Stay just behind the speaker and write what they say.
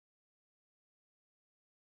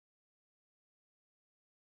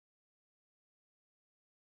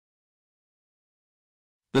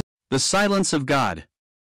The silence of God.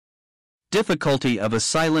 Difficulty of a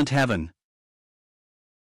silent heaven.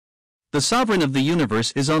 The sovereign of the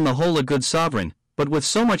universe is on the whole a good sovereign, but with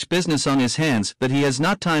so much business on his hands that he has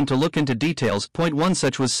not time to look into details. Point 1.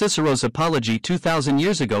 Such was Cicero's apology 2,000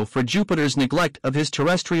 years ago for Jupiter's neglect of his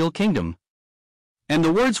terrestrial kingdom. And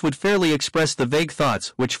the words would fairly express the vague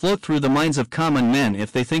thoughts which float through the minds of common men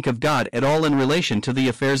if they think of God at all in relation to the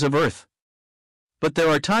affairs of earth. But there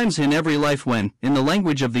are times in every life when, in the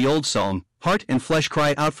language of the old psalm, heart and flesh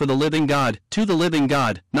cry out for the living God, to the living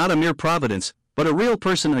God, not a mere providence, but a real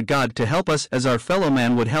person, a God to help us as our fellow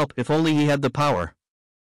man would help if only he had the power.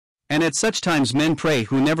 And at such times men pray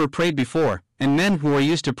who never prayed before, and men who are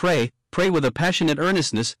used to pray with a passionate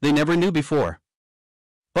earnestness they never knew before.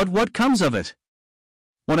 But what comes of it?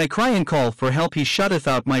 When I cry and call for help, he shutteth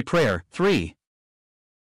out my prayer. 3.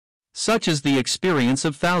 Such is the experience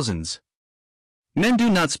of thousands. Men do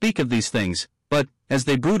not speak of these things, but, as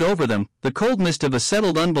they brood over them, the cold mist of a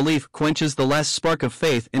settled unbelief quenches the last spark of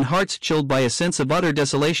faith in hearts chilled by a sense of utter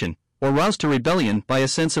desolation, or roused to rebellion by a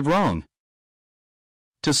sense of wrong.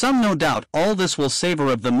 To some, no doubt, all this will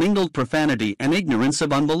savor of the mingled profanity and ignorance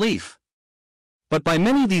of unbelief. But by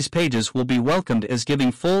many these pages will be welcomed as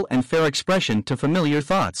giving full and fair expression to familiar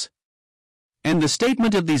thoughts. And the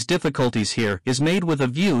statement of these difficulties here is made with a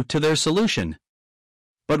view to their solution.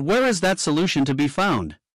 But where is that solution to be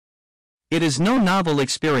found? It is no novel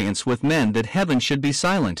experience with men that heaven should be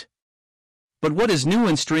silent. But what is new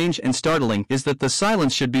and strange and startling is that the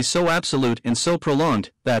silence should be so absolute and so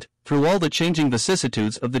prolonged that, through all the changing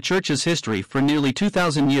vicissitudes of the Church's history for nearly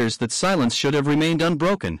 2,000 years, that silence should have remained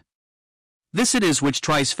unbroken. This it is which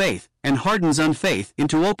tries faith, and hardens unfaith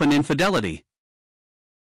into open infidelity.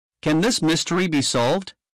 Can this mystery be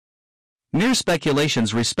solved? Mere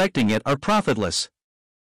speculations respecting it are profitless.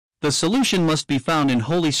 The solution must be found in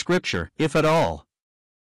Holy Scripture, if at all.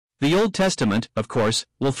 The Old Testament, of course,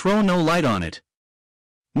 will throw no light on it.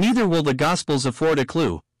 Neither will the Gospels afford a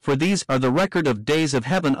clue, for these are the record of days of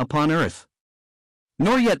heaven upon earth.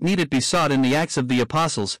 Nor yet need it be sought in the Acts of the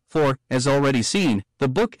Apostles, for, as already seen, the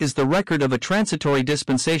book is the record of a transitory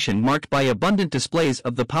dispensation marked by abundant displays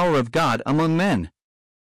of the power of God among men.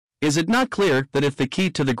 Is it not clear that if the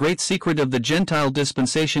key to the great secret of the Gentile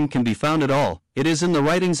dispensation can be found at all, it is in the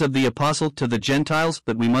writings of the Apostle to the Gentiles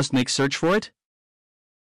that we must make search for it?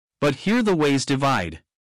 But here the ways divide.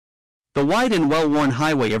 The wide and well-worn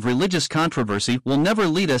highway of religious controversy will never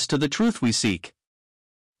lead us to the truth we seek.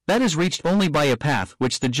 That is reached only by a path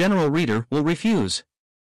which the general reader will refuse.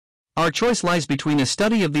 Our choice lies between a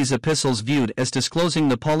study of these epistles viewed as disclosing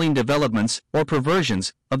the Pauline developments, or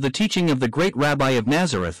perversions, of the teaching of the great Rabbi of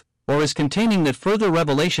Nazareth, or as containing that further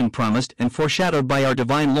revelation promised and foreshadowed by our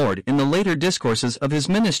divine Lord in the later discourses of his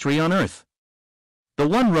ministry on earth. The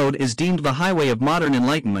one road is deemed the highway of modern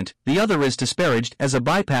enlightenment, the other is disparaged as a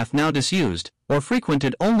bypath now disused, or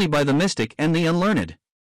frequented only by the mystic and the unlearned.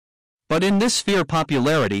 But in this sphere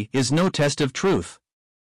popularity is no test of truth.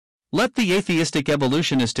 Let the atheistic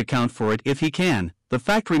evolutionist account for it if he can, the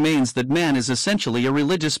fact remains that man is essentially a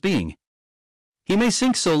religious being. He may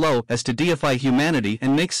sink so low as to deify humanity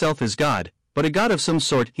and make self his God, but a God of some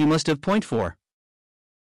sort he must have point for.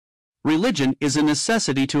 Religion is a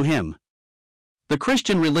necessity to him. The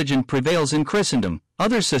Christian religion prevails in Christendom,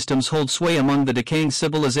 other systems hold sway among the decaying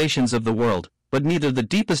civilizations of the world, but neither the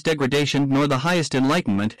deepest degradation nor the highest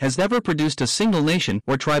enlightenment has ever produced a single nation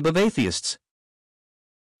or tribe of atheists.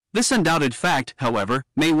 This undoubted fact, however,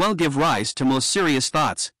 may well give rise to most serious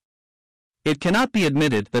thoughts. It cannot be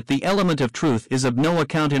admitted that the element of truth is of no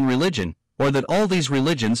account in religion, or that all these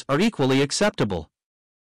religions are equally acceptable.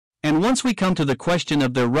 And once we come to the question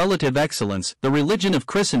of their relative excellence, the religion of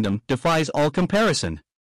Christendom defies all comparison.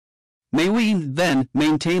 May we, then,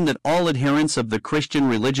 maintain that all adherents of the Christian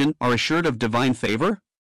religion are assured of divine favor?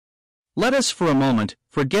 Let us for a moment,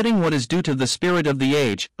 forgetting what is due to the spirit of the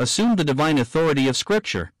age, assume the divine authority of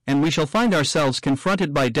Scripture, and we shall find ourselves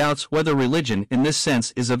confronted by doubts whether religion in this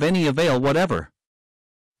sense is of any avail whatever.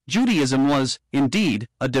 Judaism was, indeed,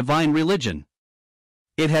 a divine religion.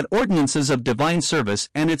 It had ordinances of divine service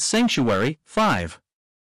and its sanctuary, 5.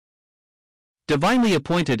 Divinely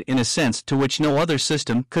appointed in a sense to which no other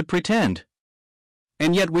system could pretend.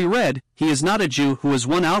 And yet we read, he is not a Jew who is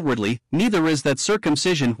one outwardly, neither is that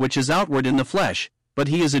circumcision which is outward in the flesh, but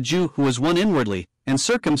he is a Jew who is one inwardly, and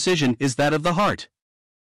circumcision is that of the heart.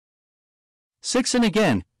 6. And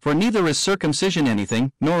again, for neither is circumcision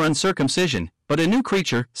anything, nor uncircumcision, but a new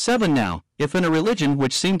creature. 7. Now, if in a religion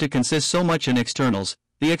which seemed to consist so much in externals,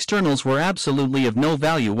 the externals were absolutely of no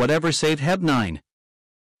value whatever save Heb 9.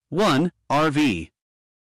 1, RV.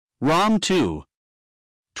 Rom 2.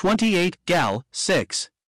 28, Gal. 6.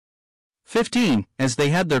 15. As they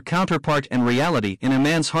had their counterpart and reality in a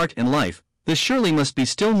man's heart and life, this surely must be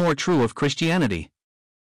still more true of Christianity.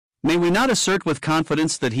 May we not assert with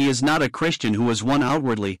confidence that he is not a Christian who is one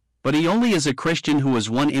outwardly, but he only is a Christian who is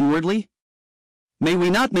one inwardly? May we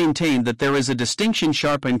not maintain that there is a distinction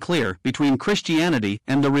sharp and clear between Christianity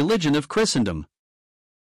and the religion of Christendom?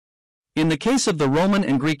 In the case of the Roman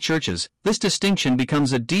and Greek churches, this distinction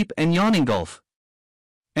becomes a deep and yawning gulf.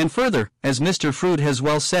 And further, as Mr. Froude has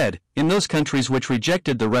well said, in those countries which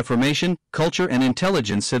rejected the Reformation, culture and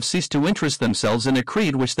intelligence have ceased to interest themselves in a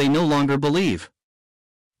creed which they no longer believe.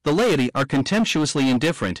 The laity are contemptuously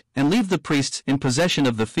indifferent, and leave the priests in possession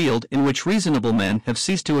of the field in which reasonable men have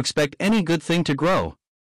ceased to expect any good thing to grow.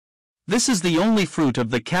 This is the only fruit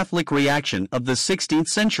of the Catholic reaction of the 16th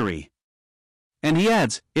century. And he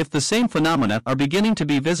adds, if the same phenomena are beginning to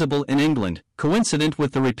be visible in England, coincident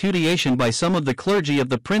with the repudiation by some of the clergy of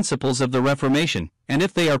the principles of the Reformation, and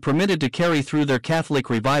if they are permitted to carry through their Catholic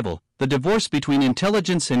revival, the divorce between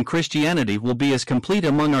intelligence and Christianity will be as complete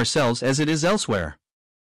among ourselves as it is elsewhere.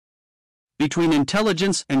 Between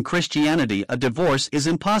intelligence and Christianity a divorce is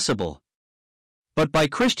impossible. But by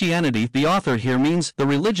Christianity the author here means the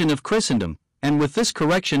religion of Christendom, and with this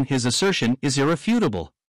correction his assertion is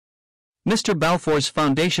irrefutable. Mr. Balfour's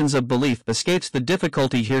Foundations of Belief escapes the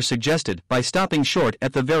difficulty here suggested by stopping short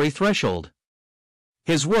at the very threshold.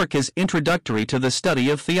 His work is introductory to the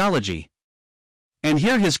study of theology. And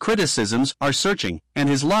here his criticisms are searching, and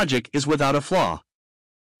his logic is without a flaw.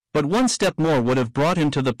 But one step more would have brought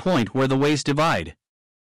him to the point where the ways divide.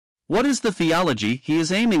 What is the theology he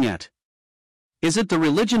is aiming at? Is it the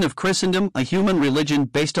religion of Christendom, a human religion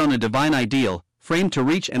based on a divine ideal, framed to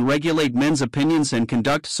reach and regulate men's opinions and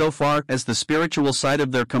conduct so far as the spiritual side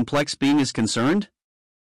of their complex being is concerned?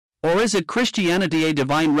 Or is it Christianity, a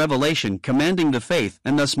divine revelation commanding the faith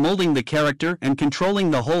and thus molding the character and controlling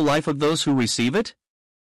the whole life of those who receive it?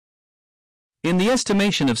 In the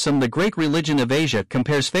estimation of some, the great religion of Asia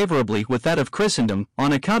compares favorably with that of Christendom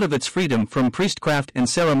on account of its freedom from priestcraft and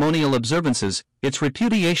ceremonial observances, its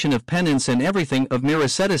repudiation of penance and everything of mere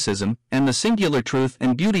asceticism, and the singular truth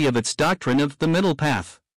and beauty of its doctrine of the middle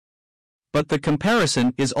path. But the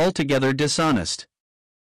comparison is altogether dishonest.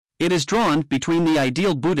 It is drawn between the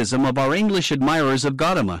ideal Buddhism of our English admirers of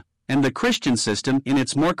Gautama and the Christian system in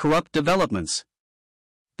its more corrupt developments.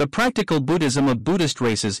 The practical Buddhism of Buddhist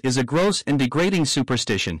races is a gross and degrading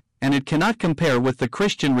superstition, and it cannot compare with the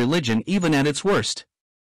Christian religion even at its worst.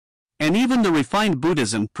 And even the refined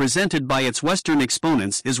Buddhism presented by its Western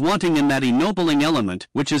exponents is wanting in that ennobling element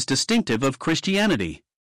which is distinctive of Christianity.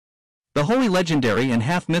 The wholly legendary and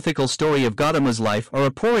half-mythical story of Gautama's life are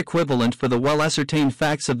a poor equivalent for the well-ascertained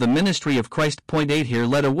facts of the ministry of Christ. 8 Here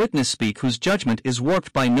let a witness speak whose judgment is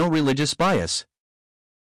warped by no religious bias.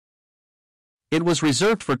 It was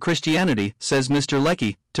reserved for Christianity, says Mr.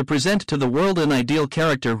 Lecky, to present to the world an ideal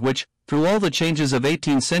character which, through all the changes of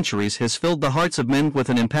 18 centuries, has filled the hearts of men with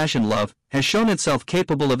an impassioned love, has shown itself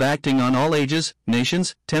capable of acting on all ages,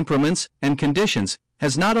 nations, temperaments, and conditions,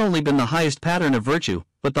 has not only been the highest pattern of virtue,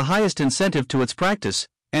 but the highest incentive to its practice,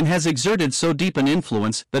 and has exerted so deep an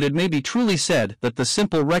influence that it may be truly said that the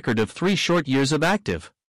simple record of 3 short years of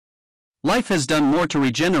active life has done more to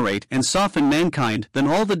regenerate and soften mankind than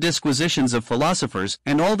all the disquisitions of philosophers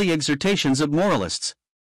and all the exhortations of moralists.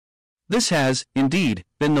 This has, indeed,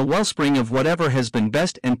 been the wellspring of whatever has been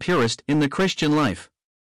best and purest in the Christian life.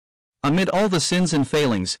 Amid all the sins and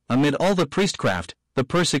failings, amid all the priestcraft, the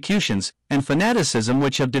persecutions, and fanaticism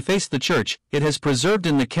which have defaced the Church, it has preserved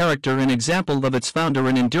in the character and example of its founder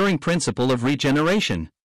an enduring principle of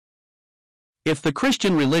regeneration. If the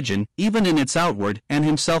Christian religion, even in its outward, and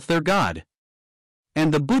himself their God,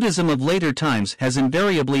 and the Buddhism of later times has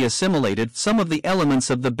invariably assimilated some of the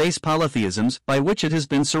elements of the base polytheisms by which it has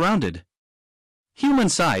been surrounded,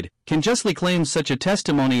 humankind can justly claim such a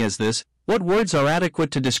testimony as this. What words are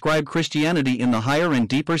adequate to describe Christianity in the higher and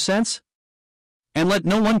deeper sense? And let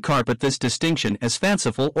no one carp at this distinction as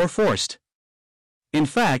fanciful or forced. In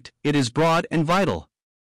fact, it is broad and vital.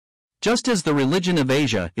 Just as the religion of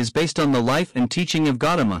Asia is based on the life and teaching of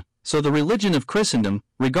Gautama, so the religion of Christendom,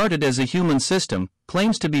 regarded as a human system,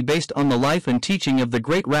 claims to be based on the life and teaching of the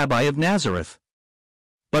great Rabbi of Nazareth.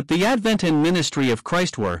 But the advent and ministry of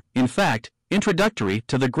Christ were, in fact, introductory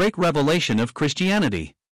to the great revelation of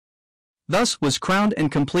Christianity. Thus was crowned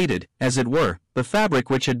and completed, as it were, the fabric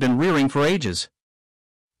which had been rearing for ages.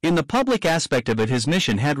 In the public aspect of it his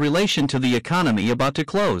mission had relation to the economy about to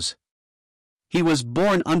close. He was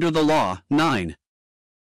born under the law. 9.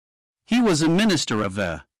 He was a minister of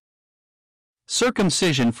the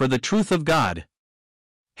circumcision for the truth of God.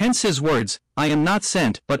 Hence his words, I am not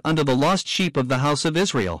sent but unto the lost sheep of the house of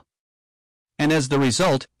Israel. and as the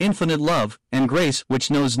result, infinite love, and grace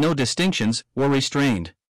which knows no distinctions, were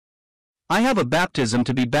restrained. "I have a baptism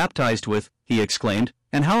to be baptized with," he exclaimed,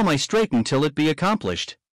 "and how am I straitened till it be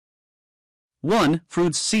accomplished?" 1.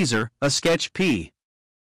 Fruits Caesar, a sketch p.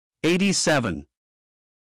 87.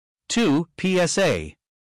 2. PSA.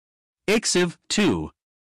 Ixiv 2.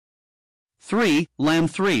 3. Lamb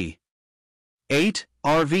 3. 8.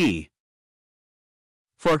 RV.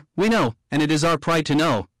 For, we know, and it is our pride to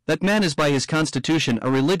know, that man is by his constitution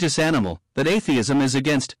a religious animal, that atheism is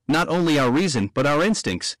against, not only our reason but our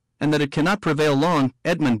instincts, and that it cannot prevail long.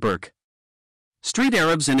 Edmund Burke. Street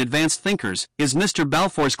Arabs and Advanced Thinkers is Mr.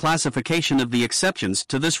 Balfour's classification of the exceptions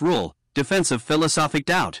to this rule, defense of philosophic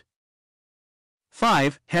doubt.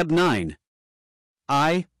 5. Heb 9.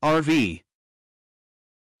 I. RV.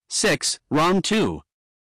 6. Rom 2.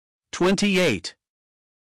 28.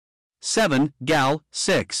 7. Gal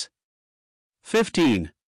 6.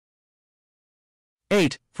 15.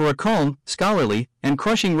 8. For a calm, scholarly, and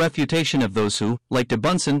crushing refutation of those who, like de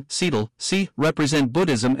Bunsen, Seidel, c. represent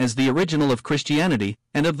Buddhism as the original of Christianity,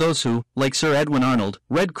 and of those who, like Sir Edwin Arnold,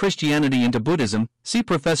 read Christianity into Buddhism, see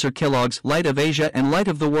Professor Kellogg's Light of Asia and Light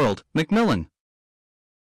of the World, Macmillan.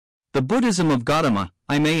 The Buddhism of Gautama,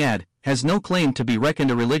 I may add, has no claim to be reckoned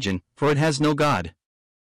a religion, for it has no God.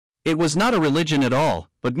 It was not a religion at all,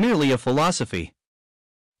 but merely a philosophy.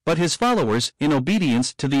 But his followers, in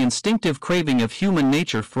obedience to the instinctive craving of human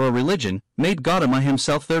nature for a religion, made Gautama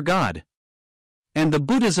himself their god. And the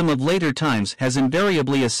Buddhism of later times has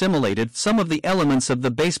invariably assimilated some of the elements of the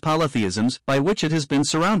base polytheisms by which it has been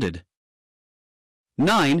surrounded.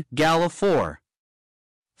 9. Gal 4.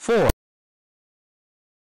 4.